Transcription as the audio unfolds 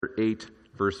chapter 8,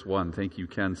 verse 1. Thank you,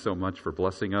 Ken, so much for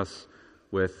blessing us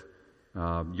with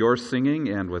your singing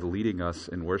and with leading us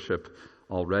in worship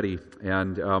already.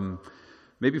 And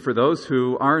maybe for those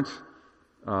who aren't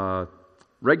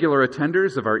regular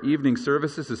attenders of our evening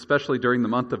services, especially during the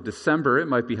month of December, it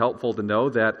might be helpful to know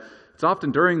that it's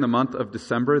often during the month of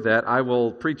December that I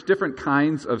will preach different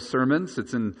kinds of sermons.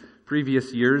 It's in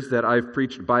previous years that I've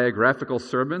preached biographical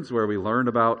sermons where we learn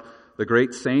about the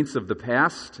great saints of the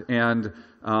past. And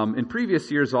in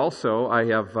previous years also, I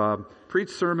have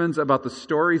preached sermons about the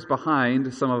stories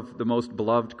behind some of the most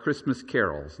beloved Christmas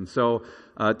carols. And so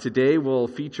today we'll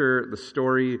feature the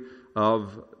story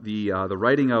of the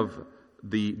writing of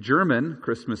the German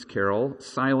Christmas carol,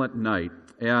 Silent Night.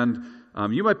 And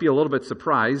you might be a little bit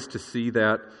surprised to see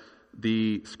that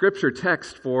the scripture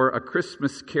text for a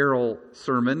Christmas carol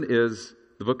sermon is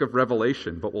the book of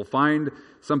Revelation. But we'll find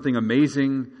something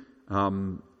amazing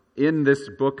in this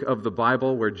book of the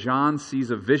Bible where John sees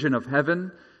a vision of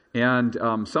heaven, and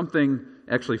something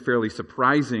actually fairly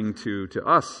surprising to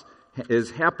us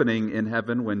is happening in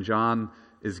heaven when John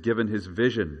is given his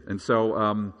vision. And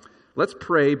so let's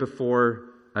pray before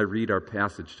I read our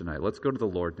passage tonight. Let's go to the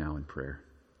Lord now in prayer.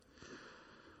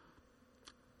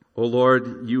 O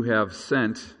Lord, you have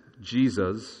sent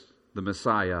Jesus, the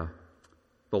Messiah,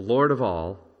 the Lord of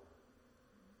all,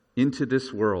 into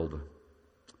this world,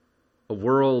 a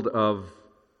world of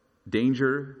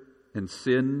danger and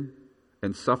sin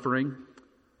and suffering,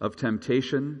 of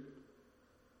temptation.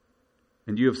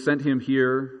 And you have sent him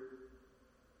here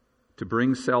to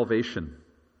bring salvation,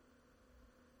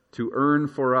 to earn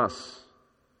for us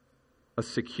a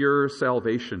secure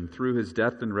salvation through his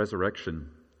death and resurrection.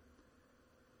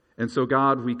 And so,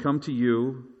 God, we come to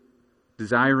you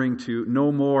desiring to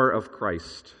know more of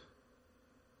Christ,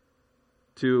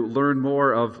 to learn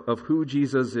more of who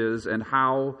Jesus is and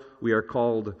how we are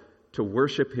called to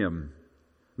worship him,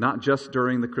 not just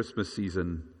during the Christmas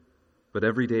season, but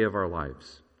every day of our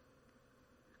lives.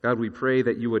 God, we pray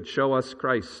that you would show us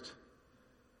Christ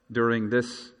during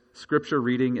this scripture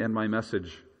reading and my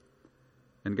message.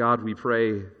 And God, we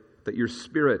pray that your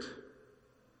Spirit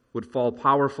would fall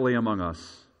powerfully among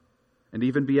us and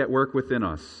even be at work within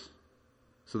us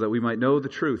so that we might know the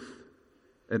truth,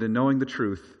 and in knowing the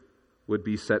truth would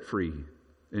be set free.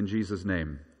 In Jesus'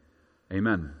 name,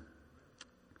 amen.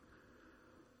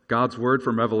 God's word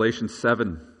from Revelation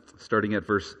 7, starting at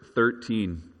verse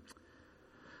 13.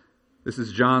 This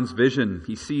is John's vision.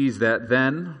 He sees that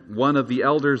then one of the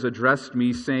elders addressed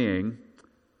me, saying,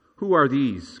 "Who are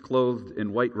these clothed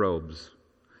in white robes,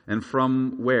 and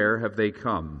from where have they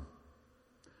come?"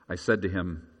 I said to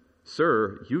him,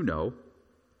 "Sir, you know."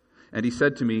 And he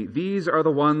said to me, "These are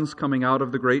the ones coming out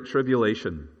of the great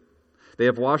tribulation. They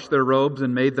have washed their robes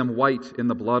and made them white in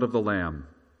the blood of the Lamb.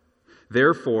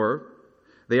 Therefore,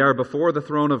 they are before the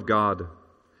throne of God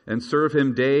and serve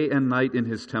him day and night in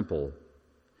his temple.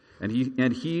 And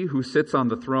he who sits on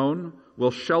the throne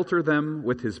will shelter them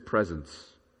with his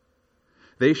presence.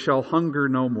 They shall hunger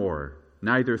no more,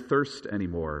 neither thirst any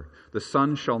more. The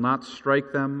sun shall not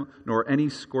strike them, nor any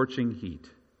scorching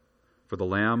heat. For the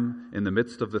Lamb in the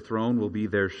midst of the throne will be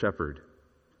their shepherd,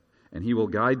 and he will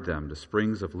guide them to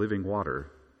springs of living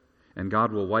water, and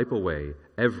God will wipe away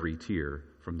every tear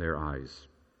from their eyes."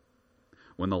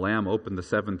 When the Lamb opened the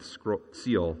seventh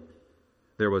seal,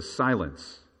 there was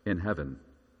silence in heaven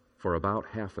for about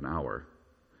half an hour.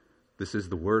 This is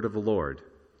the word of the Lord.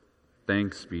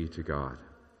 Thanks be to God.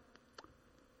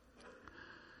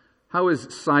 How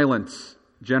is silence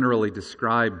generally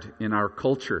described in our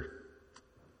culture?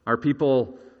 Are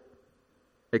people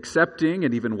accepting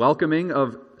and even welcoming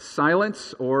of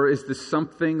silence, or is this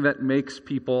something that makes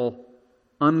people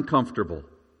uncomfortable?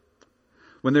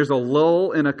 When there's a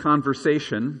lull in a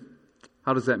conversation,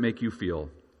 how does that make you feel?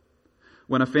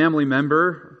 When a family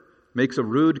member makes a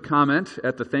rude comment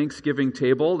at the Thanksgiving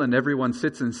table and everyone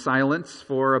sits in silence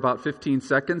for about 15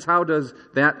 seconds, how does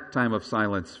that time of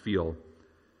silence feel?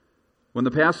 When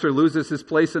the pastor loses his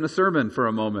place in a sermon for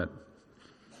a moment,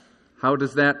 how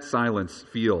does that silence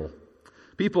feel?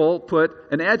 People put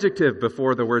an adjective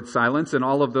before the word silence. In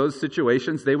all of those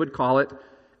situations, they would call it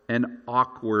an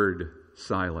awkward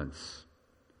silence.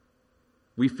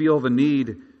 We feel the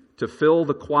need to fill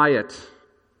the quiet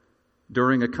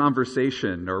during a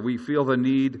conversation, or we feel the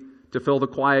need to fill the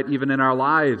quiet even in our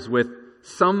lives with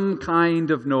some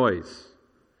kind of noise.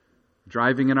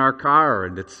 Driving in our car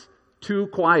and it's too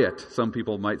quiet, some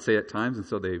people might say at times, and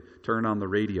so they turn on the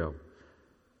radio.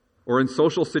 Or in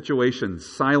social situations,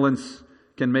 silence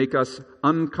can make us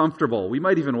uncomfortable. We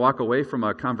might even walk away from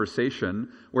a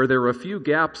conversation where there were a few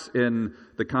gaps in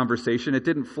the conversation. It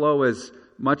didn't flow as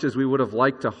much as we would have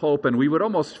liked to hope, and we would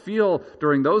almost feel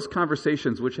during those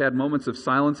conversations, which had moments of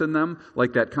silence in them,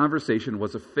 like that conversation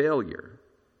was a failure.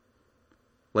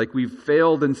 Like we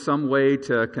failed in some way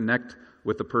to connect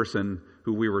with the person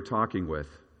who we were talking with.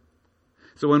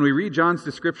 So when we read John's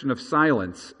description of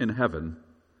silence in heaven,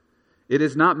 it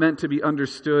is not meant to be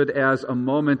understood as a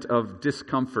moment of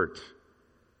discomfort.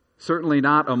 Certainly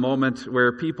not a moment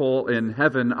where people in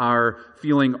heaven are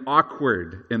feeling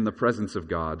awkward in the presence of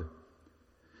God.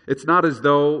 It's not as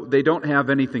though they don't have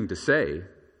anything to say.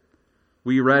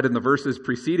 We read in the verses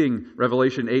preceding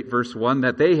Revelation 8, verse 1,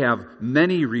 that they have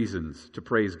many reasons to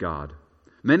praise God,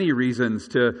 many reasons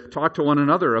to talk to one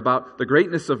another about the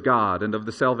greatness of God and of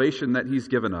the salvation that He's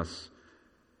given us.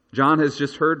 John has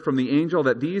just heard from the angel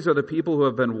that these are the people who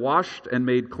have been washed and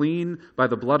made clean by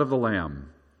the blood of the Lamb.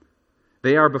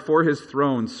 They are before His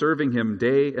throne, serving Him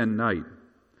day and night.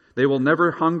 They will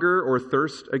never hunger or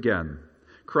thirst again.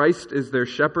 Christ is their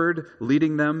shepherd,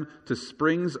 leading them to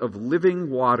springs of living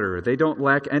water. They don't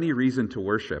lack any reason to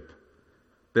worship.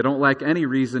 They don't lack any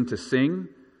reason to sing.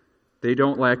 They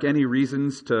don't lack any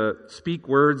reasons to speak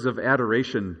words of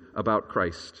adoration about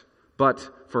Christ. But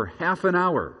for half an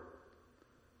hour,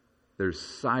 there's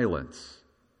silence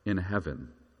in heaven.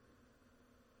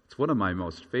 It's one of my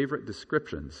most favorite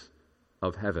descriptions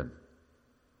of heaven.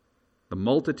 The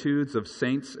multitudes of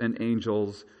saints and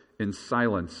angels in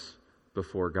silence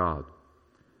before God.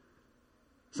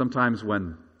 Sometimes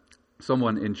when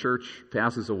someone in church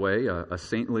passes away, a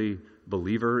saintly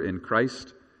believer in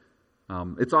Christ,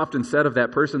 it's often said of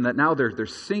that person that now they're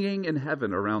singing in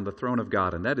heaven around the throne of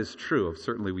God, and that is true.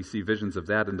 Certainly we see visions of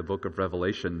that in the book of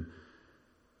Revelation.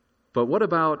 But what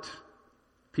about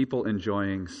people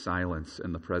enjoying silence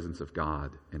in the presence of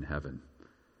God in heaven?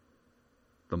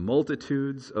 The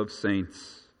multitudes of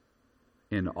saints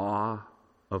in awe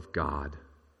of God.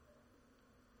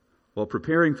 While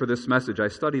preparing for this message, I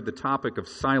studied the topic of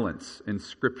silence in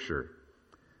Scripture,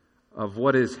 of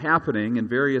what is happening in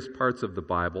various parts of the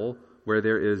Bible where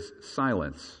there is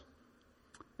silence.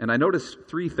 And I noticed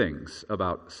three things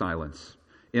about silence.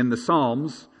 In the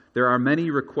Psalms, there are many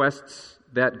requests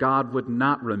that God would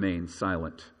not remain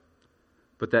silent,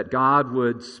 but that God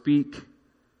would speak,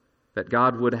 that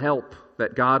God would help,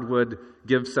 that God would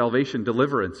give salvation,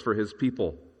 deliverance for His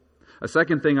people. A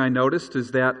second thing I noticed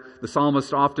is that the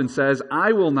psalmist often says,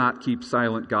 I will not keep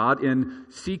silent, God, in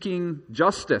seeking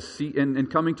justice, in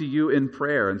coming to you in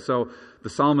prayer. And so the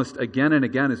psalmist again and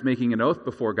again is making an oath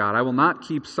before God, I will not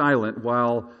keep silent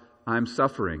while I'm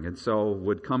suffering. And so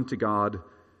would come to God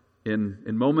in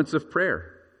moments of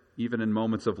prayer, even in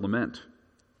moments of lament.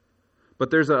 But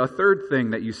there's a third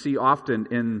thing that you see often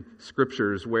in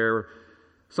Scriptures where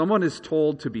someone is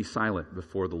told to be silent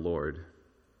before the Lord.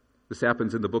 This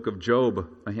happens in the book of Job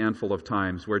a handful of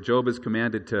times, where Job is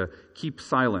commanded to keep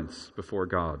silence before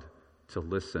God, to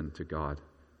listen to God.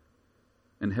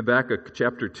 In Habakkuk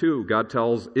chapter 2, God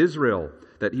tells Israel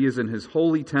that He is in His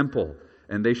holy temple,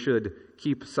 and they should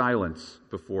keep silence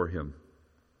before Him.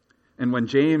 And when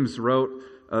James wrote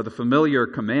the familiar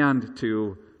command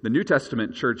to the New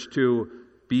Testament church to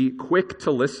be quick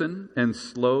to listen and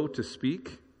slow to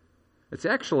speak, it's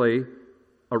actually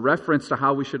a reference to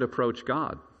how we should approach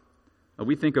God.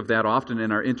 We think of that often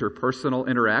in our interpersonal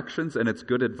interactions, and it's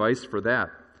good advice for that.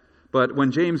 But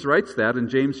when James writes that in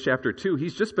James chapter 2,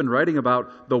 he's just been writing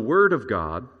about the Word of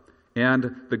God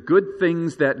and the good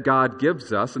things that God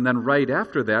gives us. And then right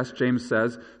after that, James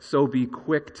says, so be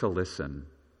quick to listen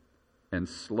and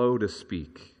slow to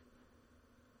speak.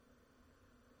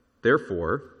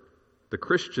 Therefore, the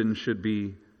Christian should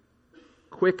be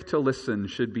quick to listen,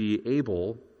 should be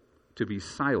able to be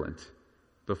silent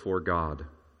before God,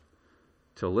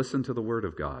 to listen to the Word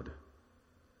of God,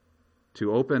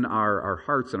 to open our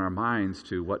hearts and our minds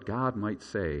to what God might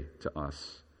say to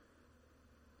us.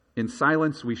 In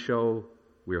silence, we show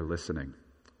we are listening.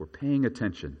 We're paying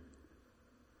attention.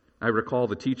 I recall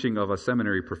the teaching of a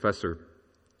seminary professor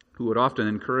who would often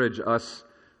encourage us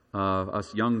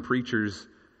young preachers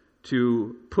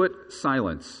to put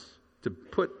silence, to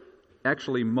put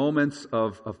actually moments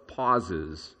of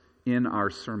pauses in our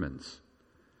sermons.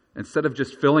 Instead of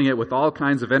just filling it with all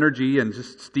kinds of energy and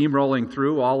just steamrolling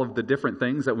through all of the different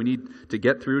things that we need to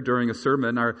get through during a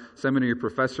sermon, our seminary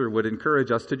professor would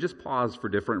encourage us to just pause for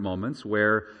different moments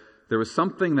where there was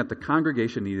something that the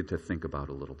congregation needed to think about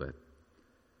a little bit.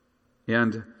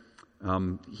 And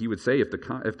he would say if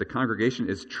the congregation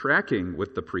is tracking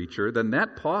with the preacher, then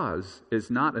that pause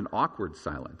is not an awkward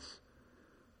silence,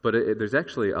 but there's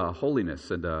actually a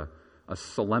holiness and a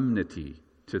solemnity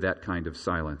to that kind of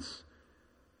silence.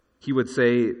 He would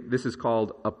say this is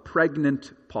called a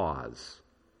pregnant pause.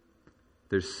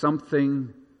 There's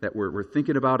something that we're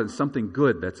thinking about and something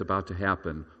good that's about to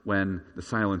happen when the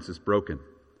silence is broken.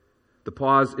 The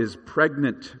pause is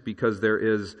pregnant because there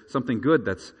is something good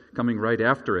that's coming right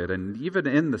after it. And even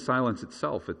in the silence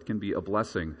itself, it can be a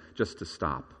blessing just to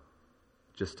stop,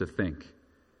 just to think.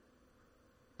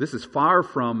 This is far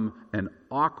from an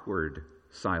awkward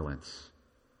silence.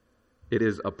 It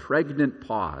is a pregnant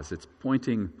pause. It's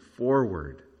pointing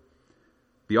forward.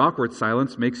 The awkward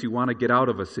silence makes you want to get out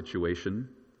of a situation.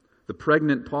 The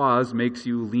pregnant pause makes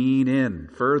you lean in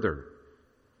further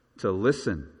to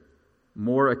listen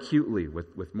more acutely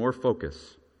with more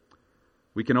focus.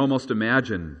 We can almost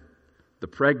imagine the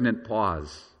pregnant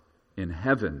pause in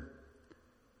heaven,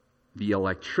 the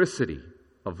electricity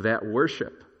of that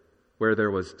worship where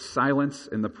there was silence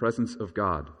in the presence of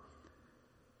God.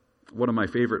 One of my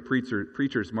favorite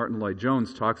preachers, Martin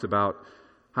Lloyd-Jones, talks about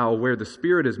how where the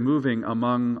Spirit is moving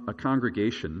among a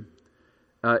congregation,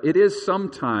 it is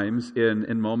sometimes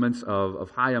in moments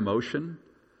of high emotion,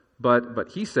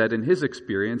 but he said in his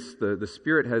experience, the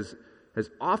Spirit has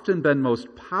often been most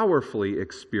powerfully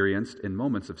experienced in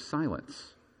moments of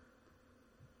silence,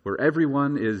 where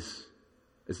everyone is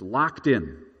locked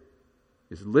in,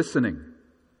 is listening,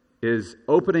 is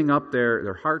opening up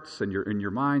their hearts and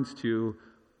your minds to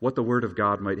what the Word of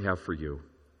God might have for you.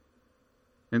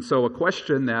 And so a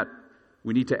question that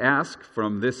we need to ask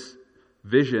from this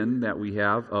vision that we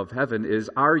have of heaven is,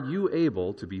 are you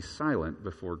able to be silent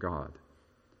before God?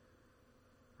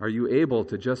 Are you able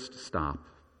to just stop,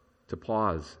 to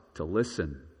pause, to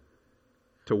listen,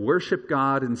 to worship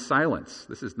God in silence?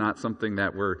 This is not something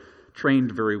that we're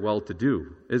trained very well to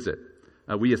do, is it?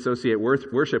 We associate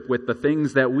worship with the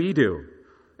things that we do.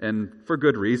 And for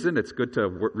good reason. It's good to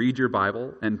read your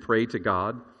Bible and pray to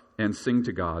God and sing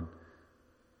to God.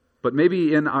 But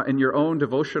maybe in your own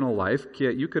devotional life,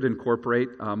 you could incorporate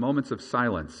moments of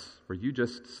silence where you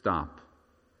just stop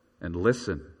and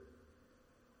listen.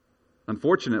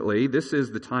 Unfortunately, this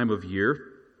is the time of year,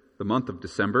 the month of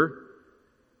December,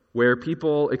 where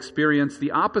people experience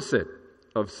the opposite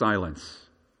of silence,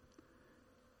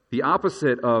 the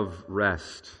opposite of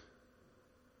rest,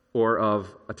 or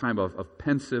of a time of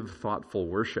pensive, thoughtful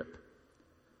worship.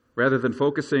 Rather than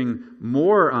focusing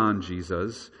more on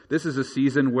Jesus, this is a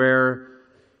season where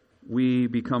we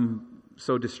become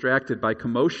so distracted by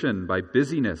commotion, by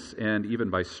busyness, and even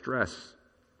by stress.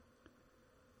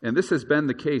 And this has been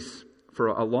the case for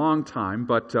a long time,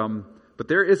 but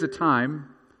there is a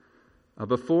time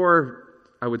before,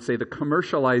 I would say, the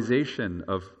commercialization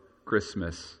of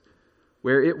Christmas,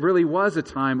 where it really was a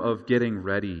time of getting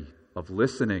ready, of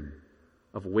listening,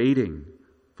 of waiting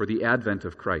for the advent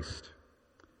of Christ.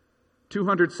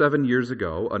 207 years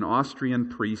ago, an Austrian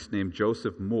priest named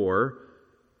Joseph Mohr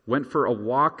went for a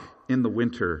walk in the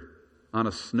winter on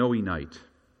a snowy night.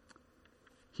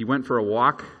 He went for a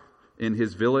walk in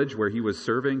his village where he was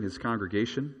serving his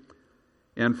congregation.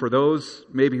 And for those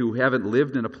maybe who haven't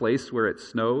lived in a place where it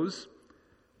snows,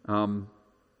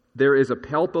 there is a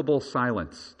palpable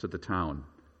silence to the town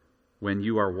when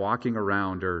you are walking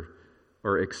around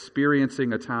or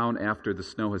experiencing a town after the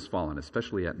snow has fallen,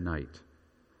 especially at night.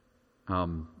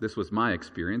 This was my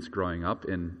experience growing up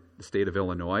in the state of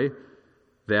Illinois,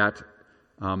 that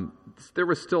there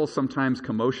was still sometimes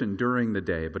commotion during the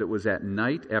day, but it was at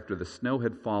night after the snow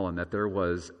had fallen that there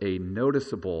was a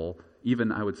noticeable,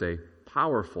 even I would say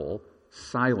powerful,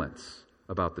 silence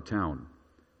about the town.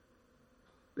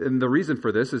 And the reason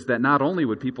for this is that not only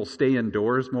would people stay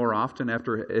indoors more often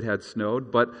after it had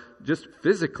snowed, but just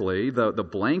physically, the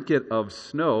blanket of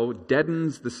snow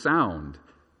deadens the sound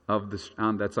of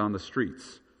that's on the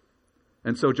streets.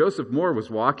 And so Joseph Mohr was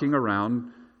walking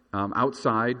around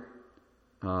outside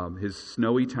his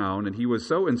snowy town, and he was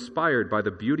so inspired by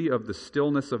the beauty of the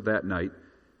stillness of that night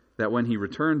that when he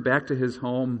returned back to his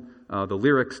home, the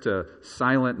lyrics to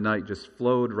Silent Night just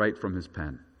flowed right from his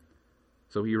pen.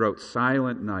 So he wrote,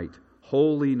 "Silent night,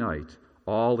 holy night,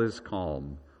 all is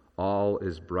calm, all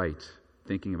is bright,"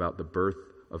 thinking about the birth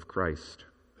of Christ.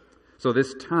 So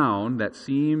this town that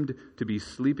seemed to be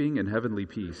sleeping in heavenly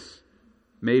peace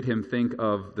made him think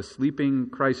of the sleeping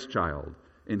Christ child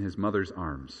in his mother's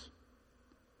arms.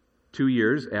 2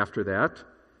 years after that,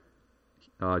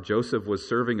 Joseph was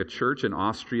serving a church in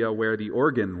Austria where the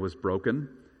organ was broken.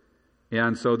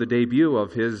 And so the debut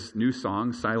of his new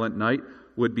song, Silent Night,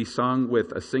 would be sung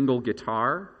with a single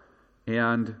guitar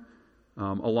and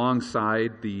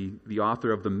alongside the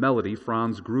author of the melody,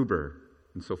 Franz Gruber.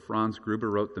 And so Franz Gruber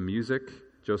wrote the music,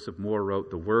 Joseph Mohr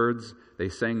wrote the words. They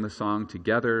sang the song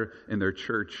together in their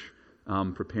church,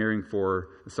 preparing for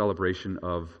the celebration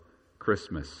of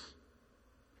Christmas.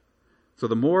 So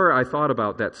the more I thought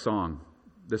about that song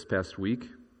this past week,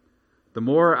 The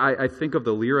more I think of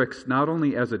the lyrics not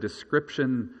only as a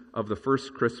description of the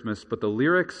first Christmas, but the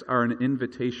lyrics are an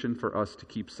invitation for us to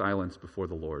keep silence before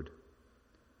the Lord.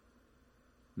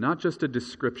 Not just a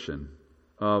description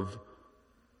of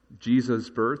Jesus'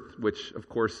 birth, which of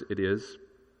course it is,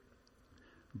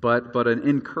 but an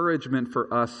encouragement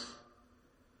for us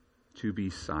to be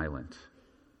silent,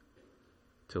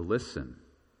 to listen,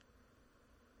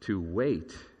 to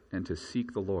wait, and to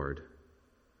seek the Lord.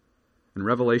 In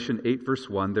Revelation 8, verse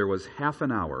 1, there was half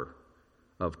an hour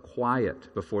of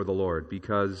quiet before the Lord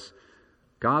because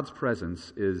God's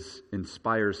presence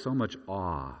inspires so much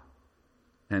awe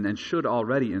and should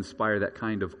already inspire that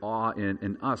kind of awe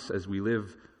in us as we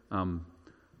live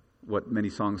what many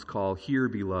songs call here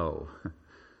below.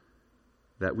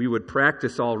 That we would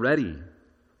practice already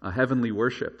a heavenly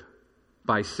worship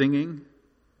by singing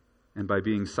and by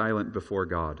being silent before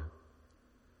God.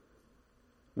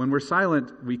 When we're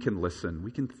silent, we can listen,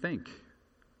 we can think.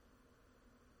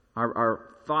 Our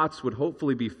thoughts would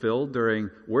hopefully be filled during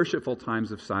worshipful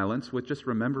times of silence with just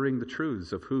remembering the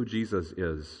truths of who Jesus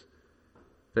is.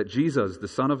 That Jesus, the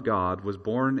Son of God, was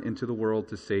born into the world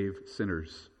to save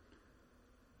sinners.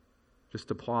 Just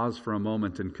to pause for a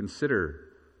moment and consider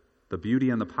the beauty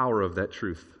and the power of that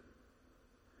truth.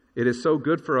 It is so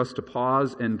good for us to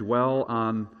pause and dwell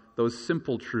on those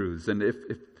simple truths. And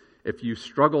if you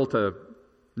struggle to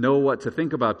know what to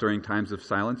think about during times of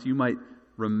silence, you might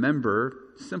remember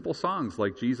simple songs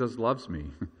like Jesus Loves Me.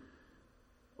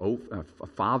 Oh,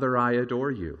 Father, I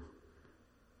adore you.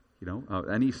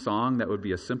 Any song that would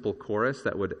be a simple chorus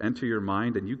that would enter your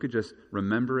mind and you could just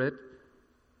remember it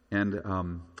and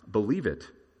believe it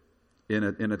in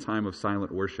a time of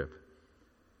silent worship.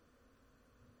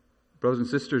 Brothers and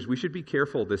sisters, we should be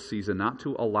careful this season not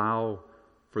to allow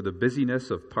for the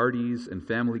busyness of parties and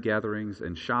family gatherings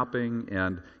and shopping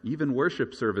and even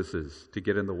worship services to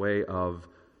get in the way of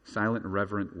silent and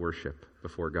reverent worship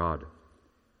before God.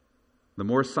 The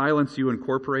more silence you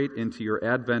incorporate into your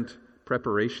Advent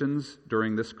preparations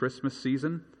during this Christmas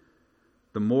season,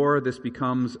 the more this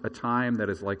becomes a time that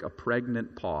is like a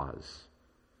pregnant pause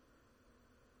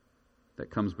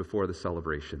that comes before the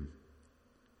celebration.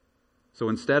 So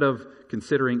instead of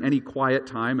considering any quiet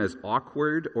time as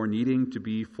awkward or needing to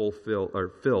be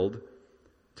filled,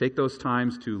 take those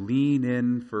times to lean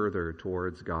in further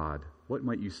towards God. What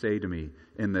might you say to me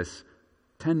in this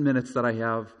 10 minutes that I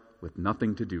have with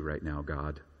nothing to do right now,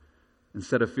 God?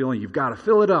 Instead of feeling you've got to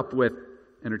fill it up with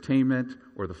entertainment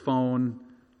or the phone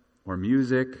or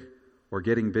music or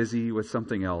getting busy with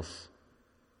something else,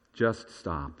 just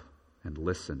stop and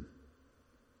listen.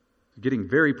 Getting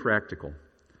very practical.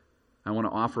 I want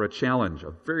to offer a challenge, a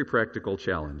very practical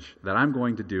challenge that I'm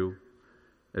going to do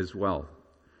as well.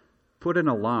 Put an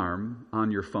alarm on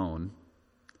your phone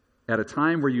at a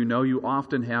time where you know you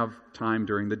often have time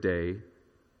during the day,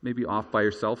 maybe off by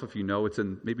yourself if you know it's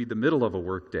in maybe the middle of a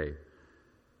work day,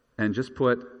 and just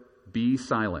put be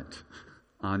silent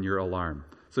on your alarm.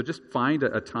 So just find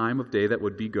a time of day that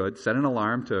would be good. Set an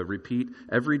alarm to repeat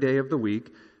every day of the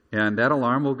week, and that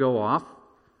alarm will go off.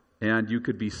 And you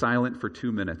could be silent for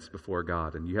 2 minutes before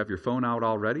God. And you have your phone out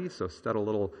already, so set a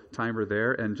little timer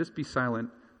there and just be silent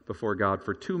before God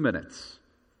for 2 minutes.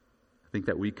 I think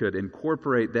that we could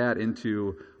incorporate that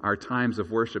into our times of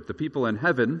worship. The people in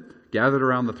heaven gathered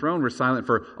around the throne were silent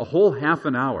for a whole half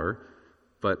an hour,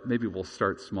 but maybe we'll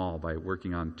start small by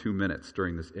working on 2 minutes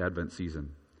during this Advent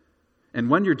season. And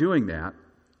when you're doing that,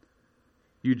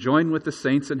 you join with the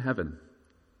saints in heaven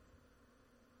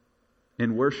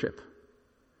in worship,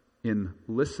 in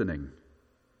listening,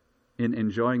 in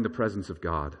enjoying the presence of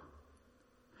God.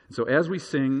 So as we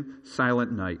sing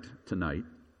Silent Night tonight,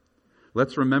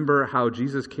 let's remember how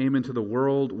Jesus came into the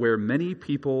world where many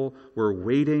people were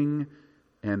waiting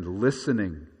and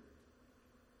listening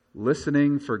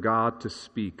for God to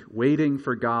speak, waiting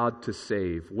for God to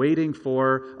save, waiting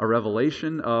for a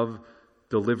revelation of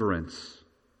deliverance.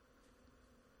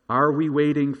 Are we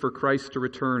waiting for Christ to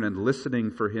return and listening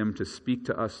for Him to speak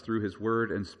to us through His Word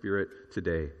and Spirit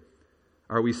today?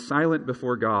 Are we silent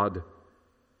before God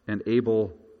and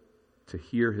able to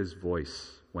hear His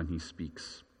voice when He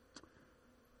speaks?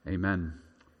 Amen.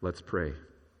 Let's pray.